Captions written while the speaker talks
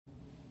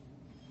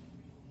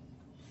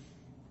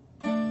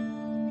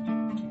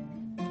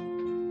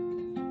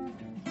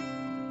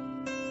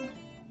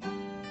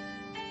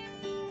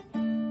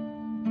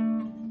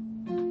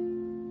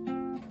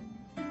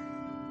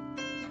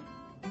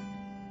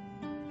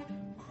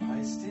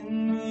Christ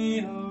in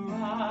me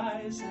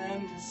arise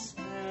and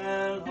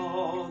dispel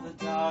all the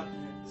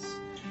darkness.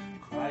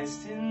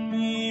 Christ in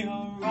me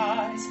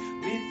arise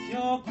with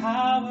your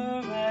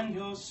power and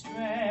your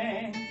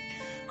strength.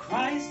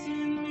 Christ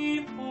in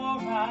me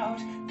pour out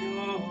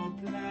your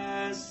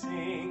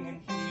blessing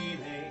and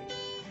healing.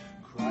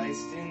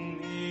 Christ in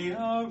me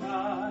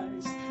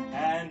arise,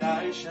 and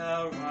I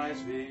shall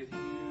rise with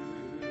you.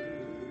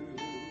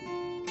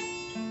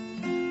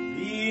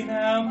 Be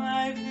now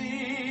my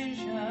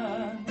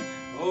vision,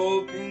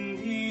 open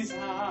these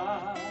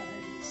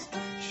eyes,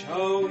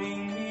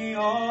 showing me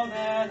all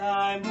that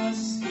I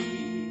must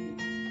see.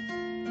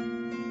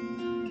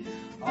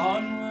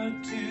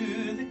 Onward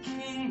to the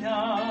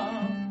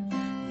kingdom,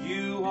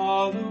 you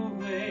are the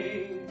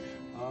way.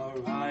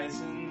 Arise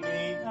in me,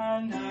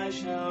 and I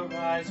shall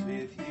rise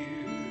with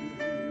you.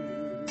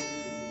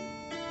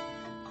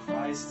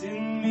 Christ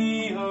in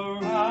me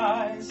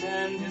arise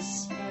and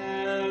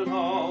dispel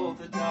all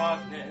the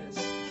darkness.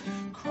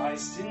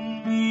 Christ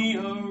in me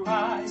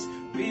arise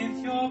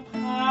with your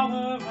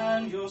power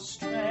and your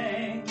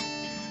strength.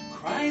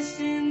 Christ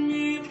in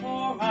me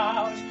pour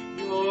out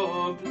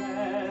your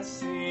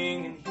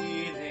blessing and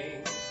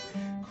healing.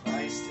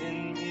 Christ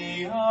in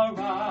me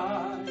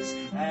arise,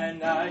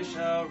 and I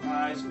shall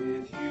rise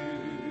with you.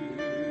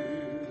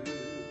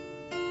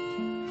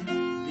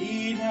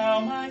 Be now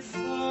my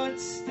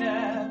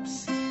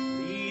footsteps,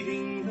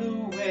 leading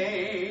the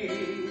way,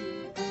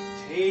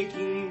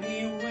 taking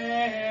me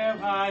where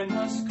I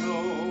must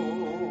go.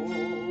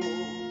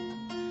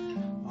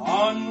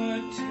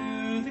 Onward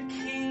to the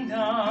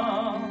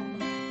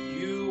kingdom,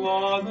 you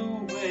are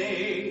the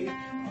way.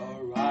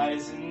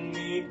 Arise in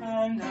me,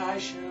 and I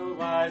shall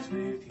rise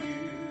with you.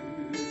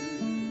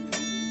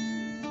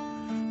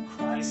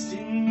 Christ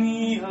in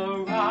me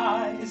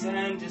arise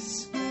and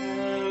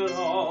dispel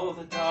all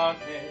the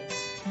darkness.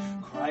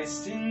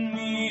 Christ in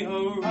me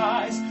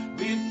arise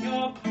with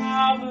your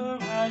power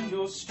and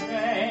your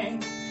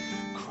strength.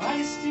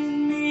 Christ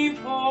in me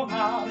pour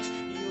out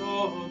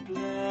your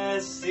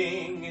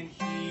blessing and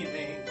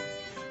healing.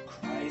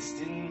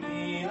 Christ in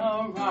me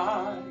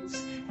arise,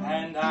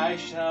 and I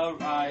shall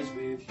rise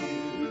with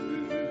you.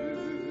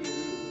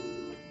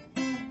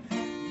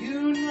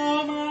 You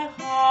know my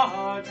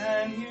heart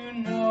and you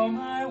know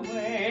my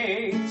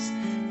ways.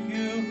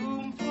 You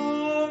who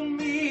formed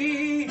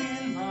me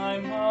in my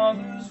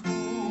mother's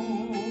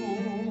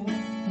womb.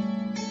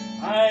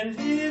 I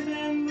live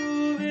and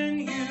move in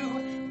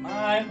you.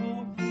 My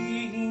whole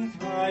being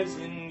thrives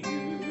in you.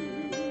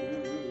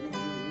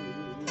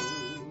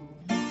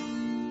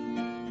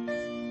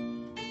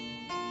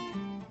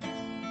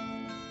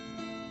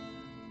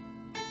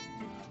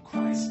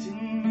 Christ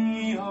in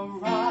me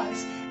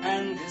arise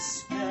and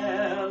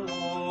dispel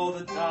all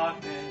the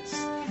darkness.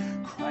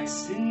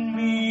 Christ in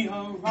me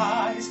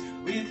arise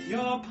with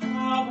your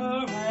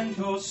power and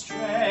your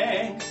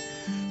strength.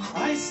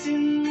 Christ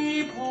in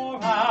me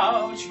pour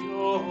out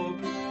your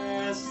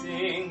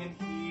blessing and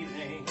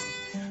healing.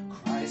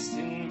 Christ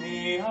in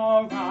me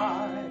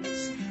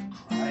arise.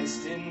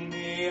 Christ in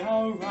me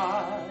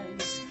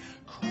arise.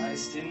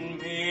 Christ in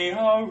me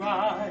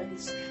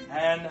arise,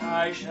 and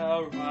I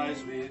shall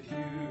rise with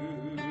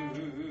you.